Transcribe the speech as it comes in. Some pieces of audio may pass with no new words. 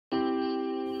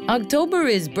October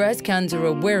is Breast Cancer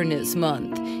Awareness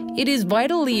Month. It is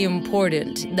vitally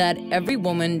important that every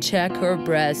woman check her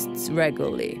breasts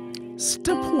regularly.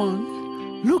 Step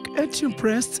 1. Look at your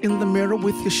breasts in the mirror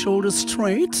with your shoulders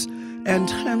straight and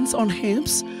hands on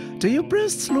hips. Do your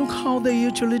breasts look how they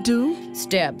usually do?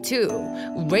 Step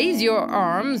 2. Raise your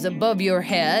arms above your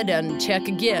head and check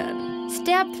again.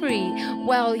 Step 3.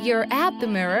 While you're at the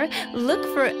mirror, look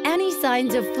for any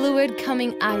signs of fluid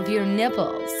coming out of your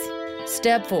nipples.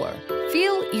 Step 4.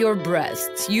 Feel your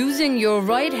breasts using your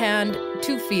right hand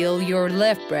to feel your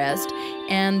left breast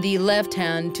and the left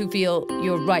hand to feel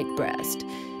your right breast.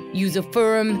 Use a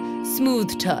firm,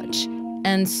 smooth touch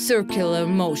and circular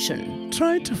motion.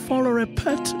 Try to follow a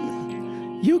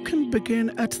pattern. You can begin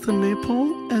at the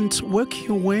nipple and work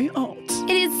your way out.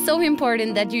 It is so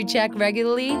important that you check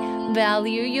regularly.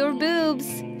 Value your boobs.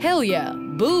 Hell yeah,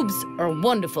 boobs are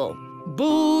wonderful.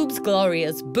 Boobs,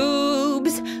 glorious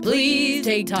boobs. Please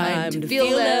take time to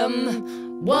feel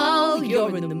them. While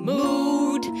you're in the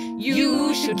mood,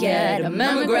 you should get a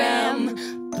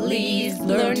mammogram. Please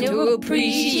learn to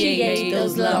appreciate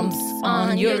those lumps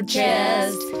on your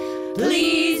chest.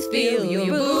 Please feel your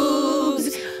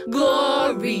boobs,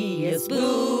 glorious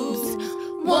boobs,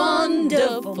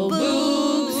 wonderful boobs.